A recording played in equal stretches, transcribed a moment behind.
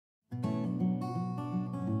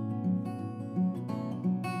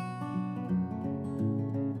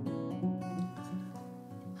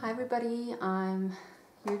Hi everybody, I'm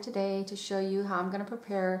here today to show you how I'm going to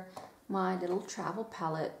prepare my little travel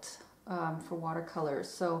palette for watercolors.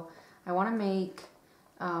 So I want to make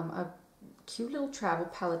a cute little travel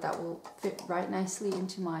palette that will fit right nicely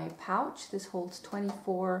into my pouch. This holds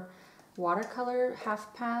 24 watercolor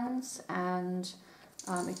half pans, and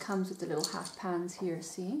it comes with the little half pans here,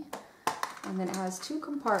 see? And then it has two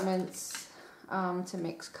compartments to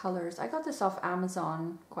mix colors. I got this off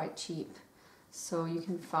Amazon quite cheap. So you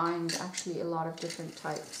can find actually a lot of different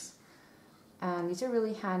types. And these are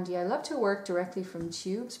really handy. I love to work directly from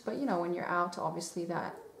tubes, but you know, when you're out, obviously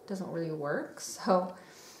that doesn't really work. So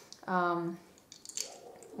what I'm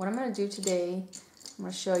going to do today, I'm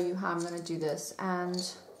going to show you how I'm going to do this. And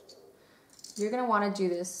you're going to want to do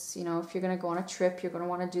this, you know, if you're going to go on a trip, you're going to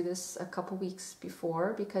want to do this a couple weeks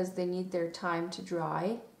before because they need their time to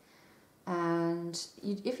dry. And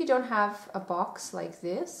if you don't have a box like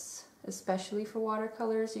this, especially for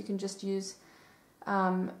watercolors, you can just use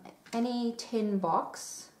any tin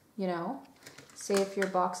box, you know. Say if your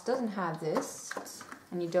box doesn't have this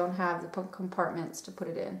and you don't have the compartments to put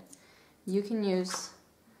it in, you can use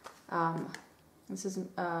this is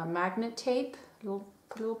magnet tape. Put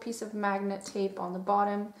a little piece of magnet tape on the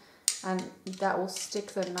bottom, and that will stick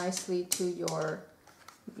them nicely to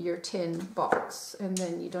your tin box, and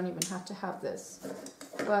then you don't even have to have this.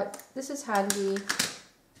 But this is handy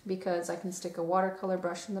because I can stick a watercolor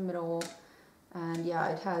brush in the middle, and yeah,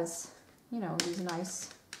 it has, you know, these nice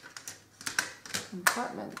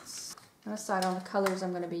compartments. I'm going to decide on the colors I'm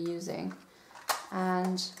going to be using,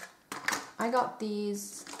 and I got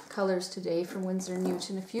these colors today from Winsor &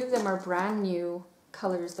 Newton. A few of them are brand new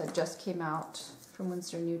colors that just came out from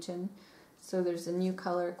Winsor & Newton. So there's a new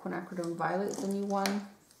color, quinacridone violet is a new one,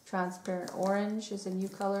 transparent orange is a new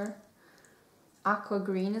color, aqua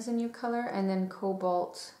green is a new color, and then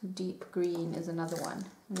cobalt deep green is another one.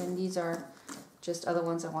 And then these are just other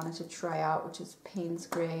ones I wanted to try out, which is Payne's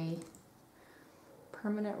Gray,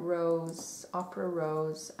 Permanent Rose, Opera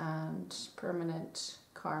Rose, and Permanent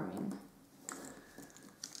Carmine.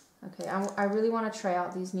 Okay, I really want to try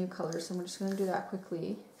out these new colors, so I'm just going to do that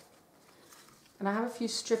quickly. And I have a few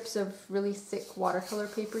strips of really thick watercolor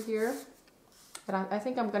paper here, and I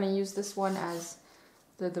think I'm going to use this one as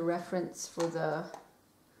the reference for the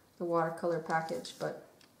watercolor package, but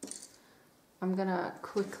I'm gonna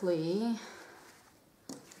quickly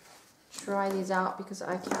try these out because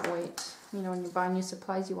I can't wait. You know, when you buy new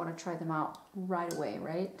supplies, you want to try them out right away,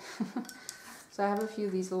 right? So I have a few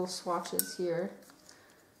of these little swatches here,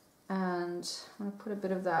 and I'm gonna put a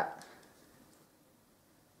bit of that.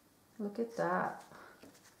 Look at that.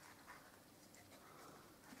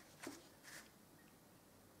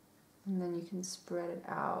 And then you can spread it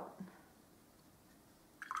out.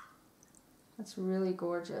 That's really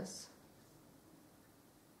gorgeous.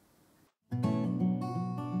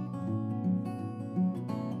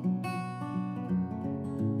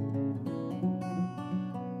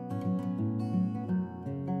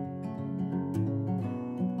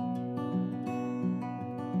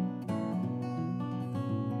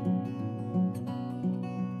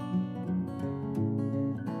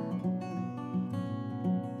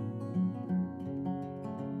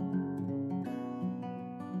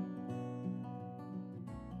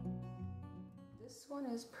 This one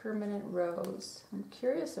is Permanent Rose. I'm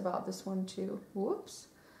curious about this one too. Whoops.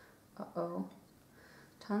 Uh-oh.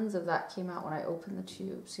 Tons of that came out when I opened the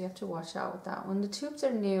tube, so you have to watch out with that one. The tubes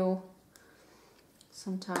are new.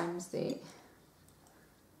 Sometimes they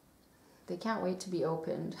can't wait to be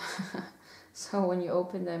opened. So when you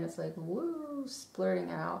open them, it's like, woo,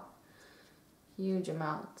 splurting out huge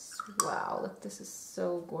amounts. Wow, look, this is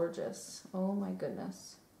so gorgeous. Oh my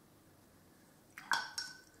goodness.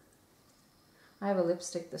 I have a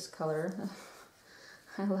lipstick this color.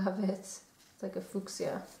 I love it. It's like a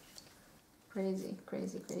fuchsia. Crazy,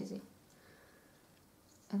 crazy, crazy.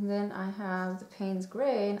 And then I have the Payne's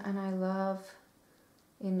Gray, and I love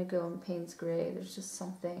indigo and Payne's Gray. There's just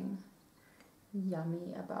something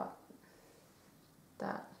yummy about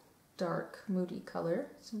that dark, moody color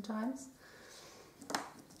sometimes. I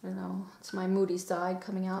don't know, it's my moody side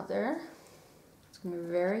coming out there. It's going to be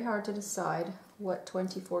very hard to decide what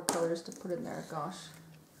 24 colors to put in there, gosh.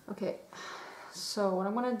 Okay, so what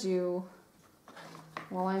I'm going to do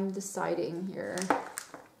while I'm deciding here,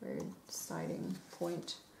 very deciding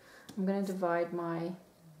point, I'm going to divide my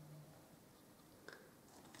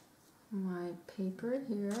paper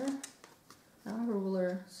here. I don't have a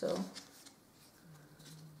ruler, so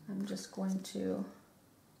I'm just going to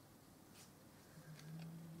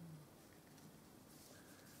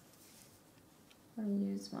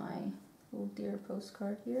use my little deer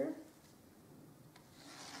postcard here.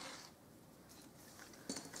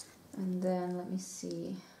 And then let me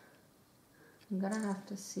see. I'm gonna have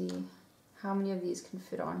to see how many of these can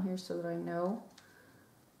fit on here so that I know.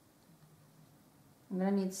 I'm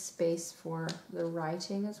gonna need space for the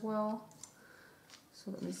writing as well. So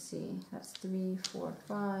let me see, that's 3, 4,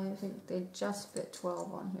 5, I think they just fit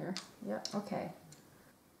 12 on here. Yep, okay.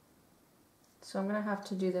 So I'm gonna have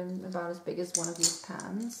to do them about as big as one of these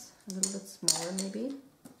pans, a little bit smaller maybe.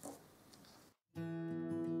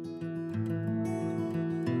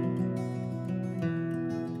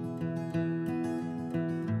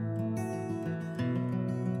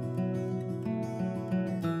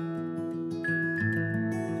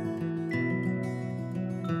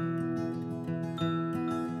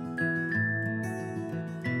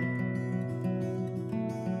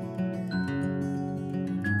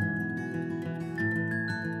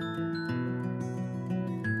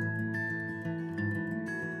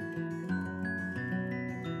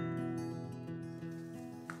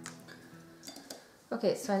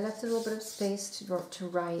 Okay, so I left a little bit of space to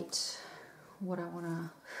write what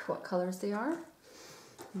colors they are.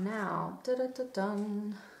 Now,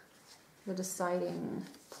 da-da-da-dun, the deciding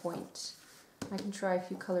point. I can try a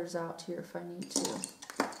few colors out here if I need to.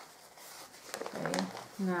 Okay,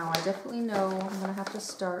 now I definitely know I'm gonna have to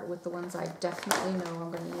start with the ones I definitely know I'm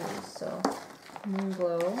gonna use. So, Moon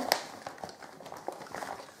Glow.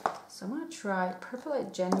 So I'm going to try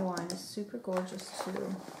Purple-Light Genuine is super gorgeous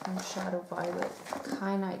too, and Shadow Violet.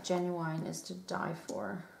 Kyanite Genuine is to die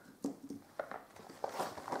for.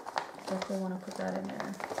 Definitely want to put that in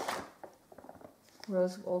there.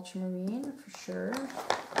 Rose of Ultramarine for sure.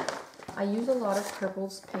 I use a lot of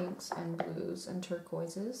purples, pinks, and blues, and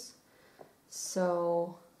turquoises.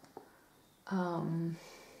 So, Quinacridone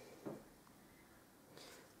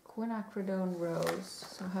Rose.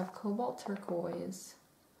 So I have Cobalt Turquoise,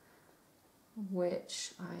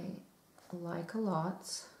 which I like a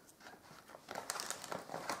lot.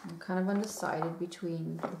 I'm kind of undecided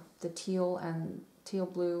between the teal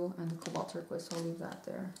blue and the cobalt turquoise, so I'll leave that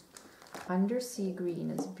there. Undersea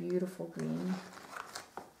Green is beautiful green.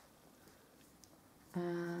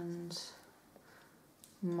 And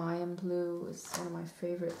Mayan Blue is one of my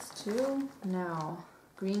favorites too. Now,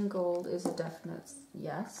 Green Gold is a definite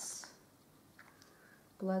yes.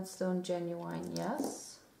 Bloodstone Genuine, yes.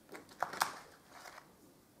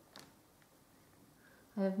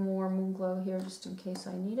 I have more Moon Glow here just in case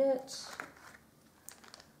I need it.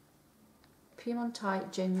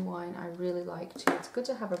 Piemontite Genuine I really like too. It's good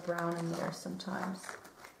to have a brown in there sometimes.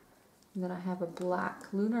 And then I have a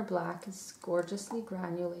black. Lunar Black is gorgeously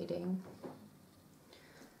granulating.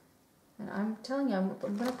 And I'm telling you, I'm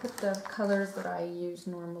going to put the colors that I use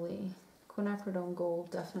normally. Quinacridone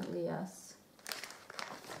Gold, definitely yes.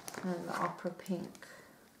 And the Opera Pink.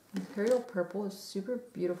 Imperial Purple is super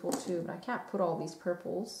beautiful too, but I can't put all these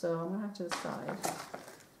purples, so I'm going to have to decide.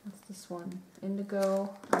 What's this one?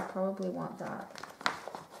 Indigo. I probably want that.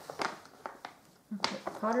 Okay,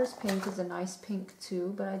 Potter's Pink is a nice pink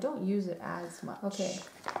too, but I don't use it as much. Okay.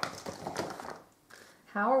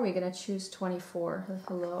 How are we going to choose 24?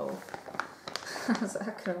 Hello. How's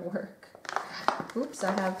that going to work? Oops,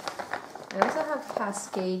 I also have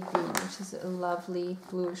Cascade Green, which is a lovely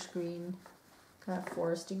bluish green. Kind of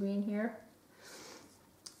foresty green here.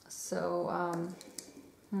 So,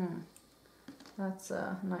 that's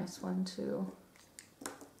a nice one too.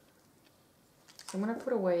 So I'm going to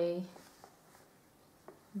put away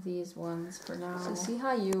these ones for now. So see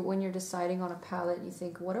how when you're deciding on a palette, you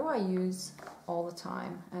think, what do I use all the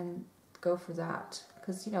time? And go for that.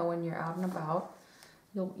 Because, you know, when you're out and about,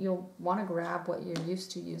 you'll want to grab what you're used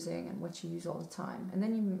to using and what you use all the time. And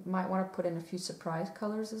then you might want to put in a few surprise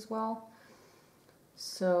colors as well.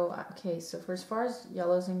 So, okay, so for as far as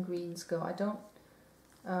yellows and greens go, I don't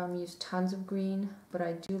use tons of green, but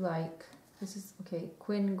I do like, this is, okay,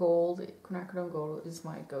 Quinacridone Gold is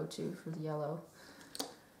my go-to for the yellow.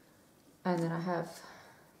 And then I have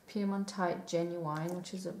Piemontite Genuine,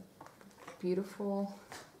 which is a beautiful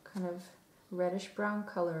kind of reddish brown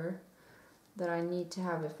color that I need to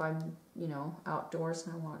have if I'm, you know, outdoors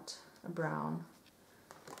and I want a brown.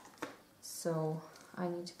 So I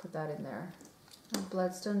need to put that in there. And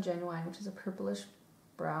Bloodstone Genuine, which is a purplish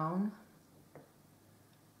brown.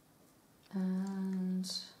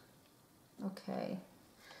 And, okay,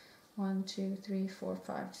 1, 2, 3, 4,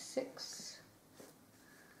 5, 6.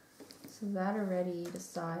 So that already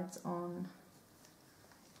decides on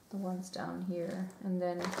the ones down here. And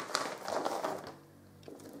then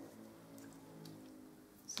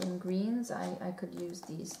some greens, I could use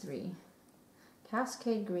these 3.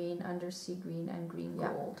 Cascade Green, Undersea Green, and Green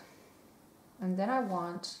Gold. And then I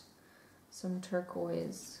want some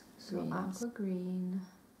turquoise, so aqua green,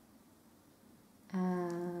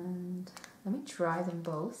 And let me try them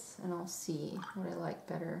both and I'll see what I like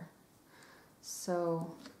better.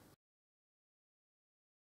 So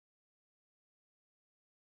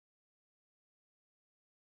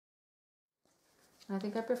I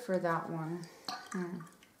think I prefer that one.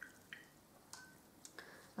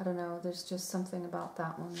 I don't know, there's just something about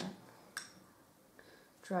that one that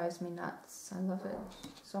drives me nuts. I love it.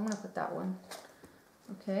 So I'm gonna put that one.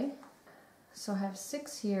 Okay. So I have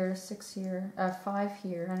 6 here, 6 here, 5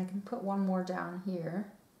 here, and I can put one more down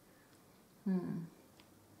here.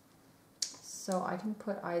 So I can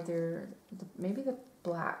put either, maybe the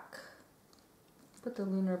black, put the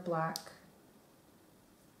lunar black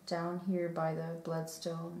down here by the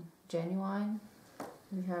bloodstone genuine.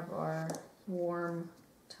 We have our warm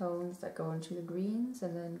tones that go into the greens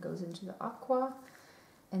and then goes into the aqua.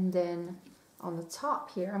 And then on the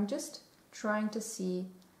top here, I'm just trying to see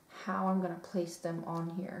how I'm going to place them on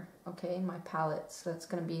here, okay, in my palette. So that's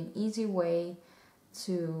going to be an easy way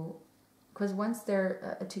to, because once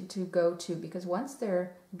they're because once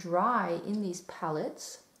they're dry in these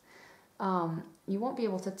palettes, you won't be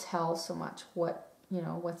able to tell so much what, you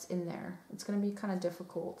know, what's in there. It's going to be kind of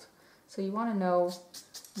difficult. So you want to know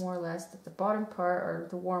more or less that the bottom part are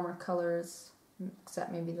the warmer colors,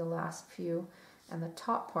 except maybe the last few, and the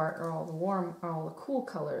top part are all the cool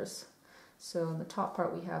colors. So in the top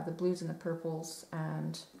part we have the blues and the purples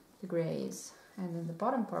and the grays, and in the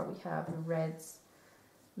bottom part we have the reds,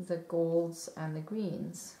 the golds, and the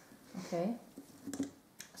greens. Okay,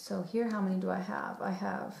 so here, how many do I have? I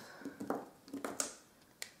have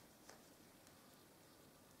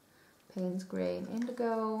Payne's Gray and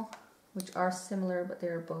Indigo, which are similar, but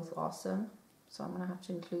they're both awesome, so I'm gonna have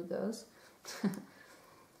to include those.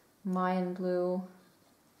 Mayan Blue,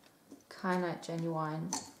 Kyanite Genuine.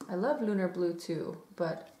 I love Lunar Blue too,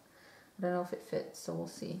 but I don't know if it fits, so we'll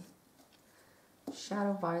see.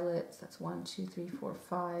 Shadow Violet, that's 1, 2, 3, 4,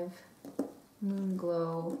 5. Moon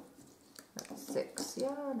Glow, that's 6.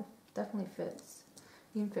 Yeah, definitely fits.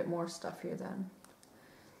 You can fit more stuff here then.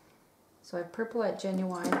 So I have Purpleite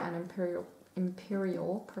Genuine and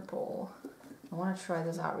Imperial Purple. I want to try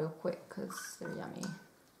those out real quick because they're yummy.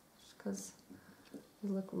 Just because they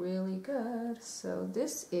look really good. So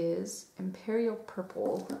this is Imperial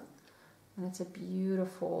Purple, and it's a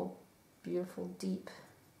beautiful, beautiful, deep,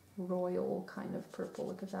 royal kind of purple.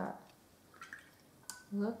 Look at that.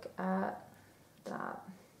 Look at that.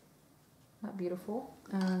 Isn't that beautiful?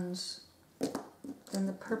 And then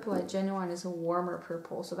the Purpleite Genuine is a warmer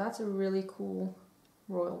purple, so that's a really cool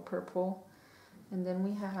royal purple. And then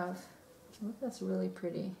we have, look, that's really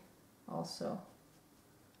pretty also.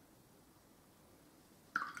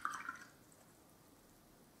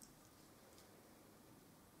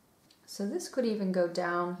 So this could even go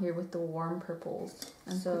down here with the warm purples,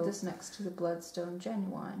 and so put this next to the Bloodstone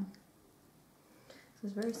Genuine. So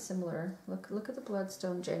it's very similar. Look at the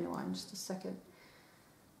Bloodstone Genuine, just a second.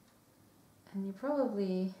 And you're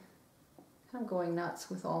probably kind of going nuts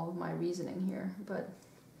with all of my reasoning here, but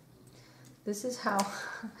this is how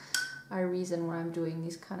I reason when I'm doing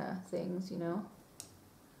these kind of things, you know.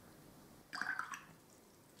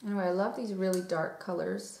 Anyway, I love these really dark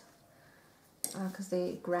colors because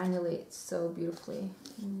they granulate so beautifully.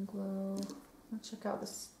 Moon Glow. Let's check out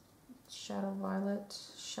this Shadow Violet.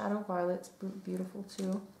 Shadow Violet's beautiful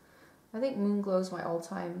too. I think Moon Glow is my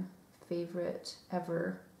all-time favorite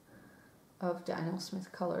ever of Daniel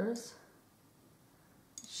Smith colors.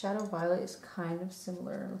 Shadow Violet is kind of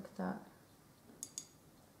similar. Look at that.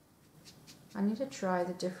 I need to try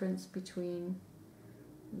the difference between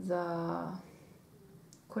the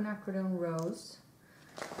Quinacridone Rose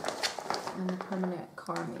and the Permanent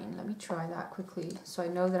Carmine. Let me try that quickly so I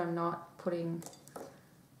know that I'm not putting,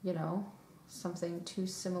 you know, something too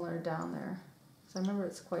similar down there. So I remember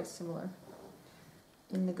it's quite similar.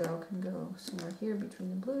 Indigo can go somewhere here between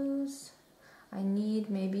the blues. I need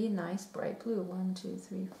maybe a nice bright blue. 1, 2,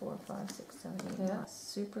 3, 4, 5, 6, 7, 8. Yeah,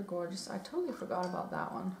 super gorgeous. I totally forgot about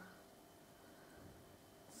that one.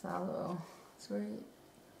 Sallow. It's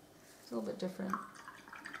a little bit different.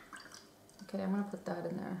 Okay, I'm gonna put that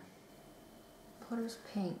in there. Potter's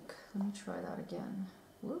Pink. Let me try that again.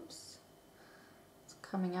 Whoops. It's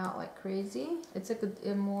coming out like crazy. It's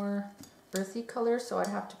a more earthy color, so I'd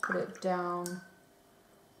have to put it down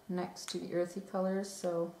next to the earthy colors.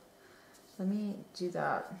 So let me do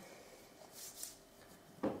that.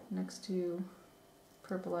 Next to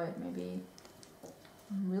Purpleite, maybe.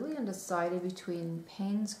 I'm really undecided between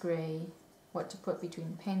Payne's Gray, what to put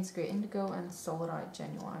between Payne's Gray Indigo and Solidite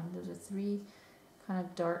Genuine. Those are 3 kind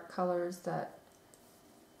of dark colors that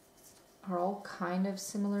are all kind of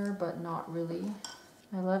similar, but not really.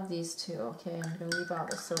 I love these two. Okay, I'm going to leave out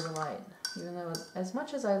the silver light. Even though, as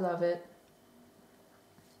much as I love it,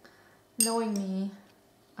 knowing me,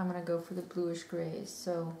 I'm going to go for the bluish grays.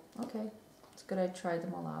 So, okay, it's good I tried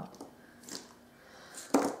them all out.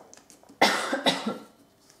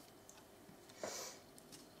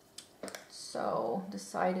 So,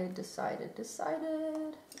 decided.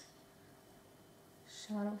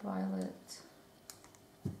 Shadow violet.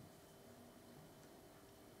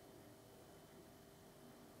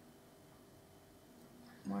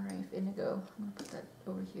 I'm wondering if indigo, I'm going to put that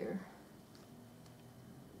over here.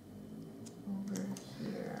 Over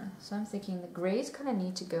here. So I'm thinking the grays kind of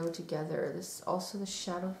need to go together. This also the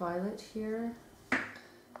shadow violet here.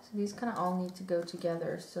 So these kind of all need to go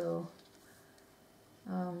together. So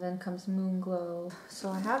then comes moon glow. So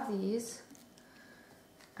I have these,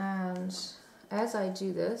 and as I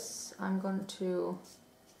do this, I'm going to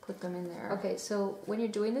put them in there. Okay, so when you're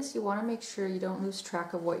doing this, you want to make sure you don't lose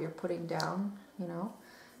track of what you're putting down, you know.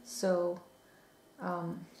 So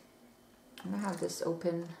I'm going to have this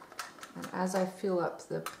open, and as I fill up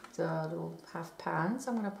the little half pans,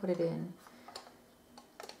 I'm going to put it in,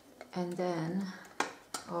 and then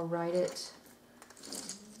I'll write it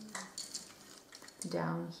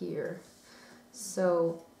down here.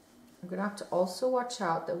 So I'm going to have to also watch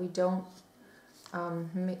out that we don't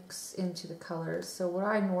mix into the colors. So what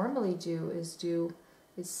I normally do is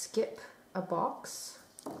skip a box.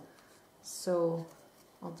 So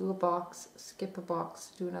I'll do a box, skip a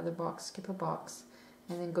box, do another box, skip a box,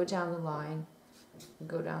 and then go down the line,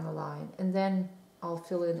 and then I'll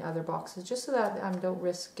fill in other boxes just so that I don't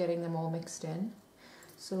risk getting them all mixed in.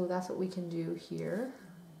 So that's what we can do here.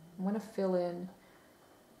 I'm going to fill in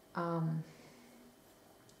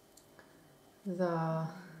the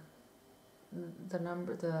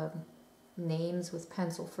names with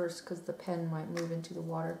pencil first, because the pen might move into the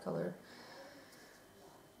watercolor.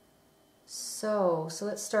 So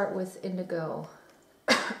let's start with indigo.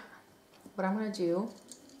 What I'm going to do,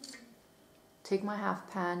 take my half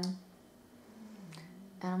pan,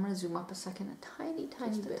 and I'm going to zoom up a second, a tiny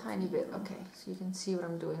bit. Okay, so you can see what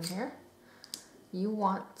I'm doing here. You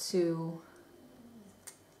want to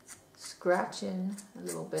scratch in a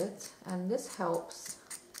little bit, and this helps,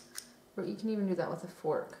 or you can even do that with a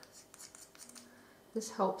fork.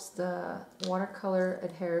 This helps the watercolor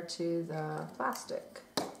adhere to the plastic.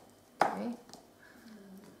 Okay,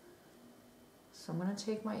 so I'm going to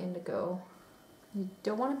take my indigo. You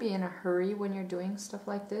don't want to be in a hurry when you're doing stuff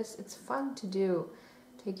like this. It's fun to do.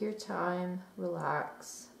 Take your time,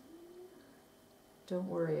 relax. Don't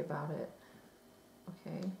worry about it.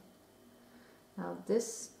 Okay, now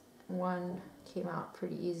this one came out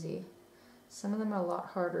pretty easy. Some of them are a lot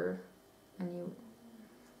harder, and you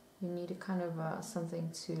need a kind of something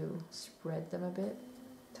to spread them a bit.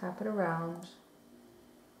 Tap it around.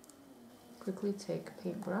 Quickly take a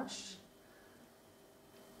paintbrush.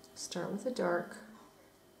 Start with the dark,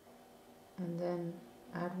 and then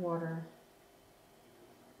add water.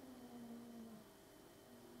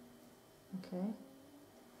 Okay.